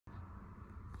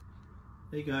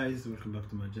Hey guys, welcome back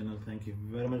to my channel. Thank you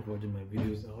very much for watching my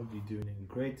videos. I hope you're doing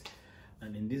great.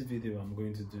 And in this video I'm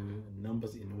going to do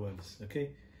numbers in words. Okay,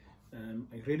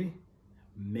 are you ready?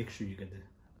 Make sure you get the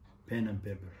pen and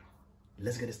paper.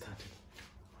 Let's get started.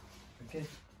 Okay,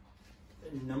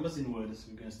 numbers in words,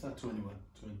 we're going to start 21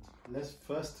 20. Let's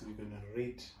first, we're going to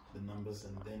read the numbers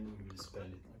and then we will spell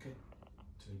it. Okay,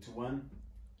 21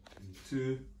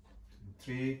 22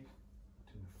 23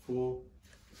 24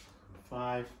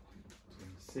 25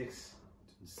 26,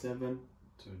 27,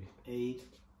 28,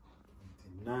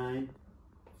 29,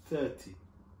 30,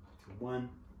 31,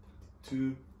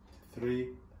 32, 33,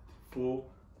 34,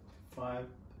 35,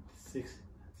 36,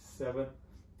 37,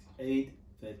 38,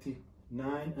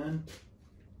 39, and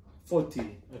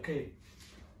 40. Okay,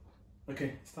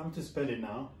 it's time to spell it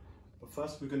now. But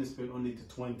first we're going to spell only the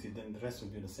 20, then the rest will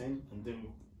be the same, and then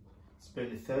we'll spell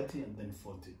it 30 and then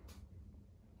 40.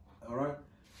 Alright?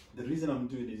 The reason I'm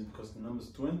doing it is because the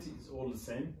numbers 20 is all the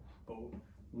same, but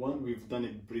one we've done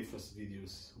it previous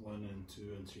videos, 1 and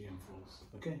 2 and 3 and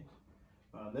 4. Okay,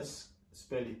 let's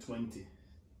spell it 20.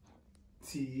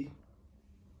 T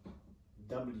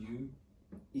W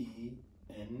E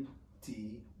N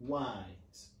T Y.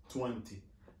 20,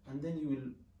 and then you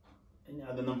will, any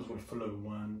other numbers will follow.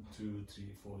 1, 2,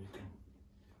 3, 4.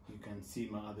 You can see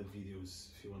my other videos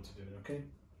if you want to do it. Okay.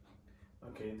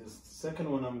 Okay, the second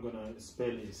one I'm gonna spell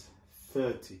is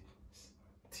 30.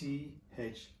 T-H-I-R-T-Y.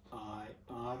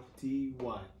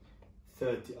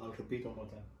 30. I'll repeat one more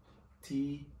time.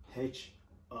 T-H-I-R-T-Y.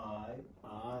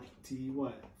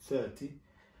 30.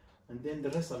 And then the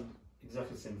rest are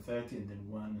exactly the same. 30 and then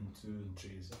 1 and 2 and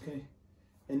 3. Okay.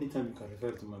 Anytime you can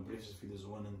refer to my previous videos,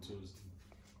 1 and 2.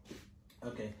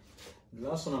 Okay. The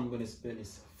last one I'm gonna spell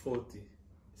is 40.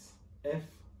 It's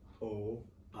F-O-R-T-Y.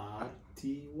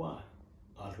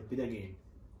 I'll repeat again.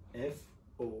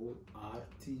 F-O-R-T-Y.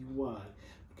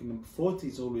 Okay, number 40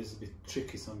 is always a bit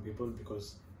tricky, some people,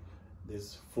 because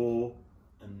there's 4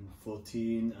 and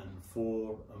 14 and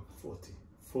 4 and 40.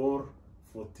 4,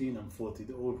 14 and 40.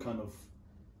 They're all kind of,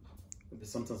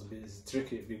 sometimes it's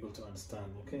tricky for people to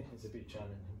understand. Okay, it's a bit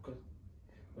challenging. Okay?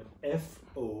 But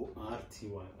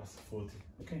F-O-R-T-Y, that's 40.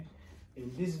 Okay,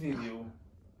 in this video,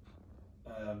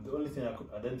 the only thing I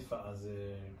could identify as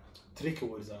a tricky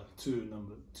words are two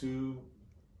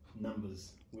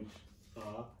numbers, which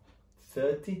are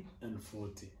 30 and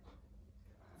 40.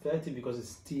 30 because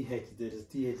it's TH, there is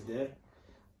TH there,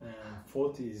 and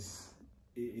 40 is,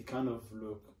 it kind of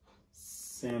look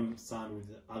same sound with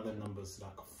the other numbers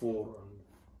like 4 and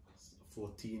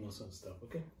 14 or some stuff.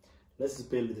 Okay, let's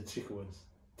spell the tricky words.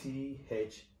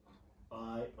 T-H-I-R-T-Y.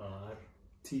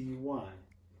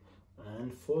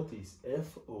 and 40 is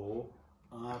F-O-R-T-Y.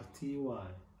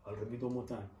 I'll repeat one more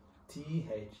time.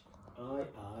 T-H-I-R-T-Y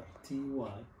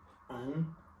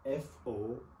and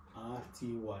F-O-R-T-Y.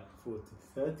 40,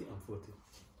 30 and 40.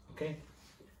 Okay?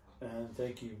 And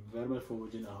thank you very much for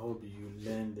watching. I hope you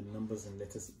learn the numbers and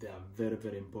letters. They are very,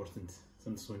 very important.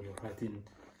 Sometimes when you're writing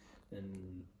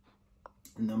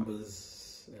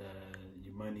numbers,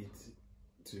 you might need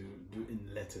to do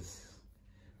in letters.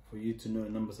 For you to know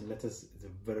numbers and letters is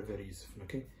very, very useful.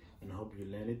 Okay, and I hope you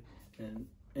learn it. And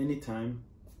anytime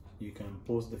you can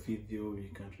pause the video, you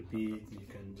can repeat, you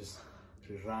can just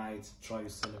rewrite, try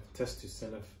yourself, test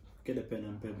yourself, get a pen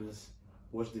and papers,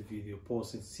 watch the video,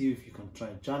 pause it, see if you can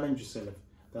try, challenge yourself.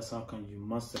 That's how can you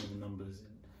master the numbers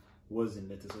and words and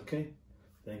letters. Okay,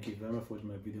 thank you very much for watching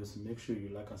my videos. Make sure you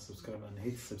like and subscribe and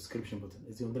hit the subscription button.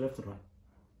 Is it on the left or right?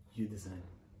 You decide.